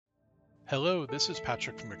Hello, this is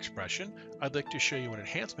Patrick from Expression. I'd like to show you an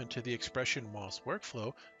enhancement to the Expression MOS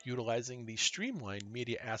workflow utilizing the Streamline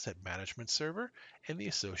Media Asset Management Server and the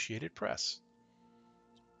associated press.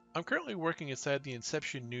 I'm currently working inside the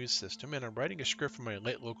Inception News system and I'm writing a script for my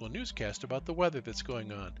late local newscast about the weather that's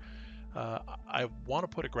going on. I want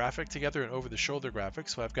to put a graphic together, an over-the-shoulder graphic,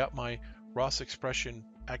 so I've got my Ross Expression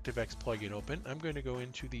ActiveX plugin open. I'm going to go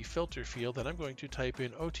into the filter field and I'm going to type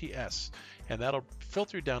in OTS, and that'll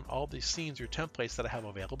filter down all the scenes or templates that I have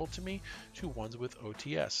available to me to ones with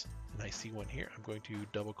OTS. And I see one here. I'm going to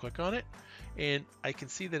double click on it, and I can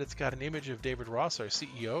see that it's got an image of David Ross, our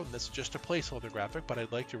CEO, and that's just a placeholder graphic, but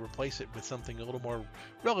I'd like to replace it with something a little more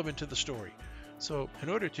relevant to the story. So in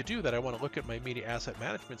order to do that, I want to look at my media asset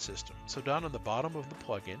management system. So down on the bottom of the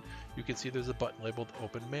plugin, you can see there's a button labeled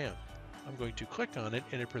Open MAM. I'm going to click on it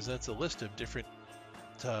and it presents a list of different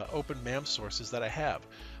Open MAM sources that I have.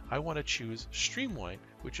 I want to choose Streamline,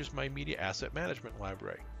 which is my media asset management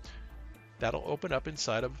library. That'll open up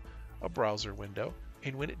inside of a browser window.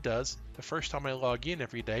 And when it does, the first time I log in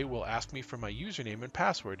every day, it will ask me for my username and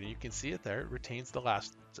password. And you can see it there. It retains the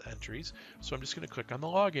last entries. So I'm just going to click on the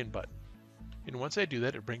login button. And once I do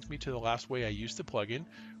that, it brings me to the last way I used the plugin,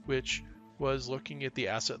 which was looking at the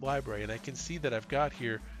asset library. And I can see that I've got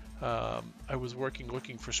here, I was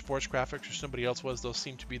looking for sports graphics, or somebody else was. Those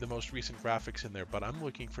seem to be the most recent graphics in there, but I'm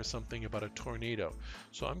looking for something about a tornado.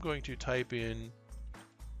 So I'm going to type in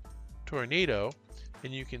tornado,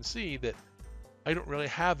 and you can see that I don't really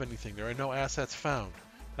have anything. There are no assets found.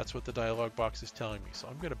 That's what the dialog box is telling me. So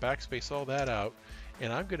I'm going to backspace all that out,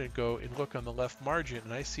 and I'm going to go and look on the left margin,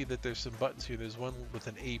 and I see that there's some buttons here. There's one with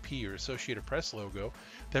an AP, or Associated Press logo,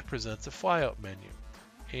 that presents a flyout menu.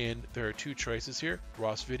 And there are two choices here,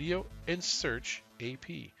 Ross Video and Search AP.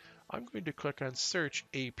 I'm going to click on Search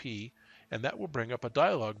AP, and that will bring up a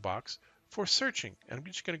dialog box for searching. And I'm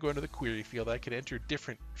just going to go into the query field. I can enter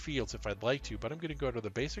different fields if I'd like to, but I'm going to go to the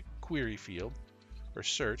basic query field, or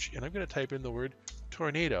search, and I'm going to type in the word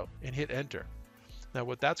tornado and hit enter. Now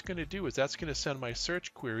what that's going to do is that's going to send my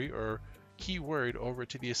search query or keyword over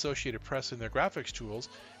to the Associated Press and their graphics tools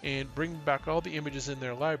and bring back all the images in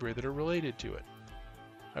their library that are related to it.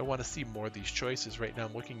 I want to see more of these choices. Right now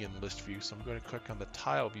I'm looking in list view, so I'm going to click on the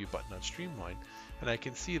tile view button on Streamline, and I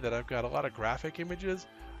can see that I've got a lot of graphic images.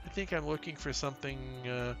 I think I'm looking for something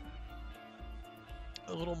a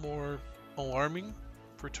little more alarming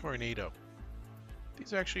for tornado.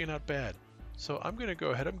 These are actually not bad. So I'm going to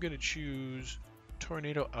go ahead, I'm going to choose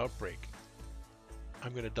Tornado Outbreak.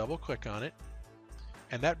 I'm going to double click on it,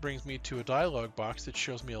 and that brings me to a dialog box that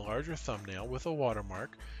shows me a larger thumbnail with a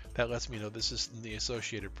watermark. That lets me know this is in the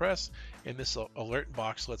Associated Press, and this alert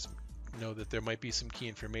box lets me know that there might be some key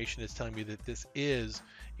information. It's telling me that this is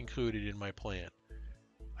included in my plan.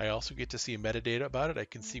 I also get to see metadata about it. I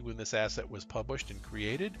can see when this asset was published and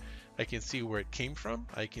created. I can see where it came from.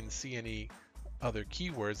 I can see any other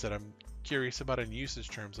keywords that I'm curious about, and usage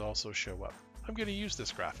terms also show up. I'm going to use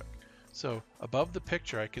this graphic. So above the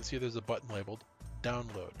picture, I can see there's a button labeled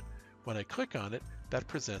download. When I click on it, that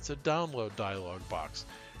presents a download dialog box.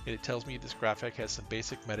 And it tells me this graphic has some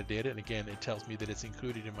basic metadata, and again, it tells me that it's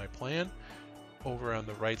included in my plan. Over on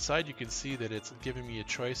the right side, you can see that it's giving me a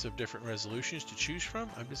choice of different resolutions to choose from.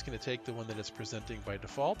 I'm just going to take the one that it's presenting by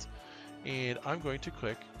default, and I'm going to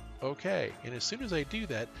click OK. And as soon as I do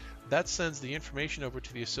that, that sends the information over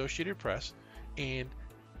to the Associated Press, and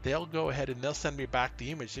they'll go ahead and they'll send me back the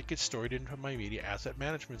image that gets stored into my media asset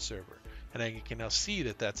management server. And I can now see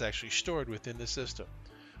that that's actually stored within the system.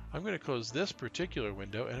 I'm going to close this particular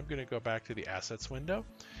window, and I'm going to go back to the assets window.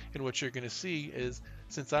 And what you're going to see is,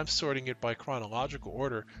 since I'm sorting it by chronological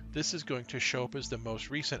order, this is going to show up as the most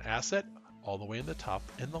recent asset all the way in the top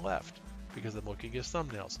and the left, because I'm looking at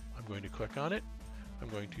thumbnails. I'm going to click on it. I'm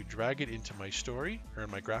going to drag it into my story, or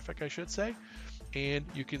my graphic I should say, and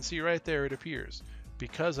you can see right there it appears.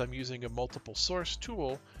 Because I'm using a multiple source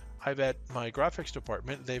tool, I've at my graphics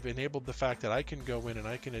department, they've enabled the fact that I can go in and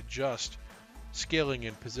I can adjust scaling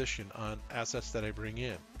and position on assets that I bring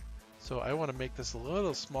in. So I want to make this a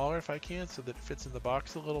little smaller if I can, so that it fits in the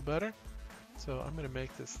box a little better. So I'm going to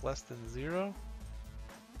make this less than 0.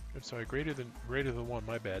 I'm sorry, greater than 1,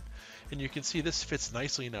 my bad. And you can see this fits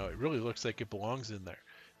nicely now. It really looks like it belongs in there.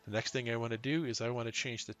 The next thing I want to do is I want to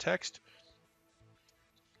change the text.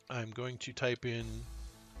 I'm going to type in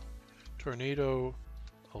tornado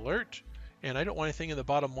alert, and I don't want anything in the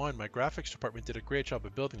bottom line. My graphics department did a great job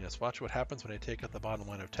of building this. Watch what happens when I take out the bottom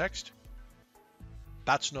line of text.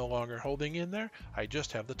 That's no longer holding in there. I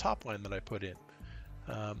just have the top line that I put in.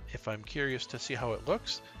 If I'm curious to see how it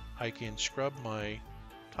looks, I can scrub my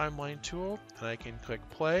timeline tool and I can click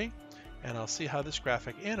play, and I'll see how this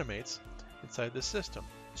graphic animates inside the system.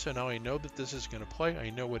 So now I know that this is going to play. I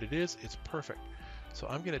know what it is. It's perfect. So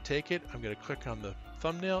I'm going to take it, I'm going to click on the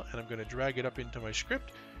thumbnail, and I'm going to drag it up into my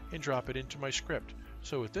script and drop it into my script.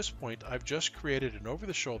 So at this point, I've just created an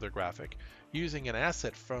over-the-shoulder graphic using an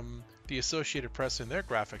asset from the Associated Press and their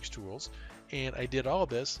graphics tools, and I did all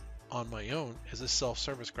this on my own as a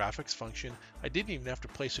self-service graphics function. I didn't even have to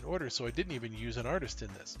place an order, so I didn't even use an artist in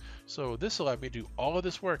this. So this allowed me to do all of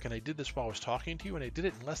this work, and I did this while I was talking to you, and I did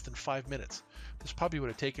it in less than 5 minutes. This probably would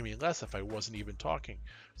have taken me less if I wasn't even talking.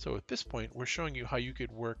 So at this point, we're showing you how you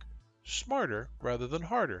could work smarter rather than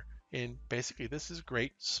harder. And basically, this is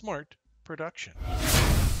great, smart production.